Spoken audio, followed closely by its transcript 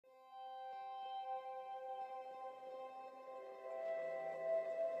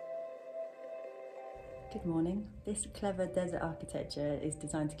Good morning. This clever desert architecture is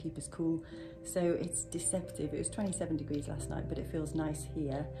designed to keep us cool, so it's deceptive. It was 27 degrees last night, but it feels nice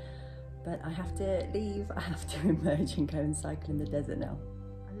here. But I have to leave, I have to emerge and go and cycle in the desert now.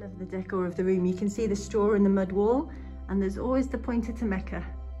 I love the decor of the room. You can see the straw and the mud wall, and there's always the pointer to Mecca.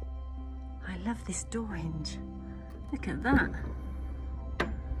 I love this door hinge. Look at that.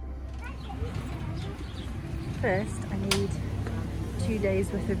 First, I need 2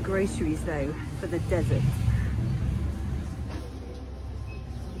 days worth of groceries though for the desert.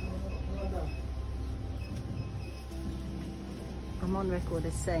 I'm on record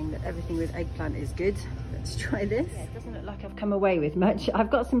as saying that everything with eggplant is good. Let's try this. Yeah, it doesn't look like I've come away with much.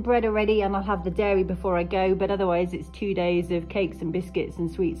 I've got some bread already and I'll have the dairy before I go, but otherwise it's 2 days of cakes and biscuits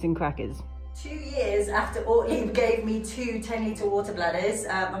and sweets and crackers. 2 years after Ortlieb gave me 2 10-litre water bladders,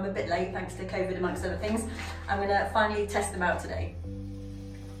 I'm a bit late thanks to COVID amongst other things. I'm gonna finally test them out today.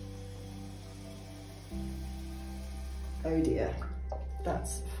 Oh dear,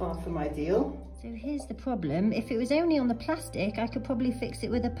 that's far from ideal. So here's the problem. If it was only on the plastic, I could probably fix it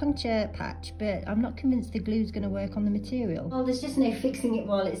with a puncture patch, but I'm not convinced the glue's gonna work on the material. Well, there's just no fixing it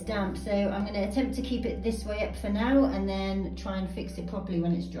while it's damp, so I'm gonna attempt to keep it this way up for now and then try and fix it properly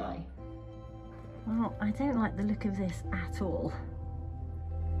when it's dry. Well, I don't like the look of this at all.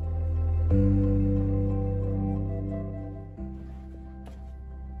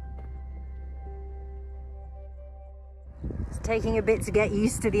 It's taking a bit to get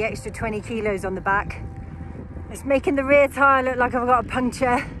used to the extra 20 kilos on the back. It's making the rear tyre look like I've got a puncture.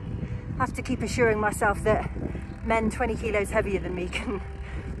 I have to keep assuring myself that men 20 kilos heavier than me can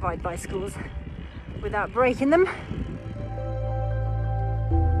ride bicycles without breaking them.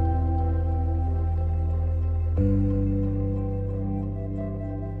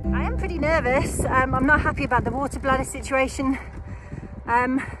 I am pretty nervous. I'm not happy about the water bladder situation.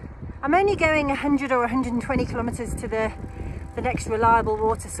 I'm only going 100 or 120 kilometres to the next reliable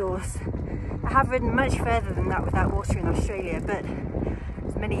water source. I have ridden much further than that without water in Australia, but it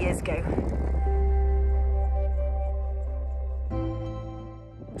was many years ago.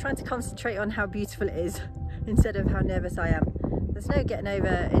 I'm trying to concentrate on how beautiful it is instead of how nervous I am. There's no getting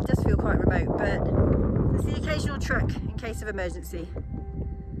over, it does feel quite remote, but there's the occasional truck in case of emergency.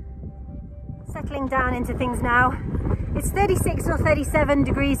 Settling down into things now. It's 36 or 37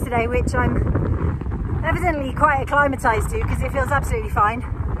 degrees today, which I'm evidently quite acclimatised to because it feels absolutely fine.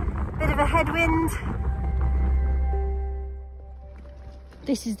 Bit of a headwind.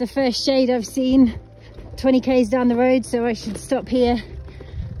 This is the first shade I've seen 20 k's down the road, so I should stop here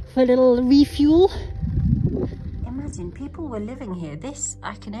for a little refuel. Imagine people were living here. This,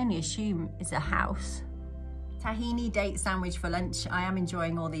 I can only assume, is a house. Tahini date sandwich for lunch. I am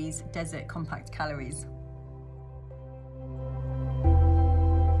enjoying all these desert compact calories.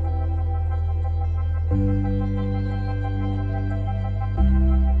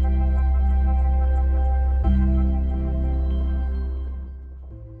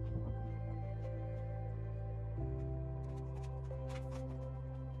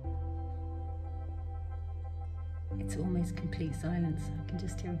 It's almost complete silence. I can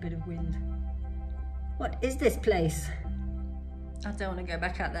just hear a bit of wind. What is this place? I don't want to go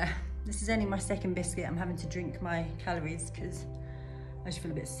back out there. This is only my second biscuit. I'm having to drink my calories because I just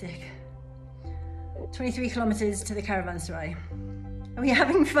feel a bit sick. 23 kilometres to the caravanserai. Are we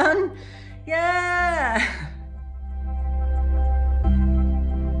having fun? Yeah!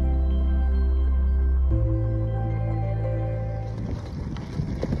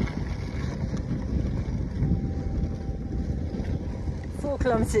 Four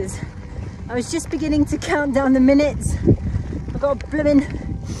kilometres. I was just beginning to count down the minutes. I've got a blooming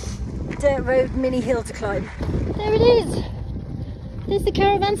dirt road mini hill to climb. There it is. There's the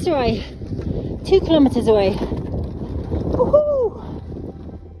caravanserai. 2 kilometres away. Woohoo!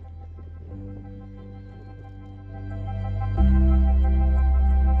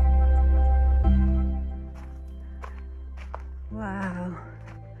 Wow.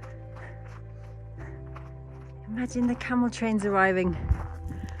 Imagine the camel trains arriving.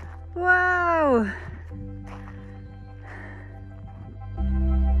 Wow!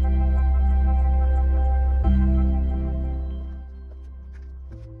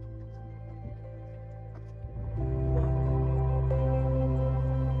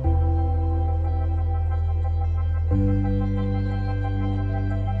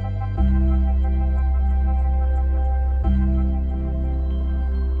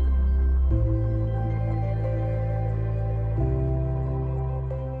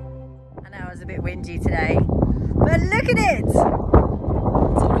 A bit windy today, but look at it! It's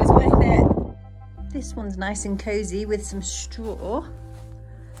always worth it. This one's nice and cozy with some straw,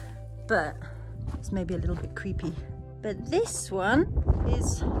 but It's maybe a little bit creepy. But this one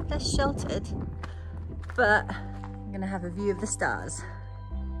is less sheltered, but I'm gonna have a view of the stars.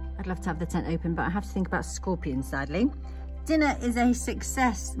 I'd love to have the tent open, but I have to think about scorpions, sadly. Dinner is a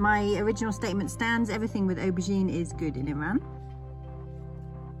success. My original statement stands. Everything with aubergine is good in Iran.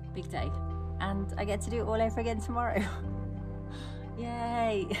 Big day. And I get to do it all over again tomorrow.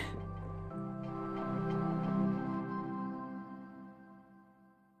 Yay.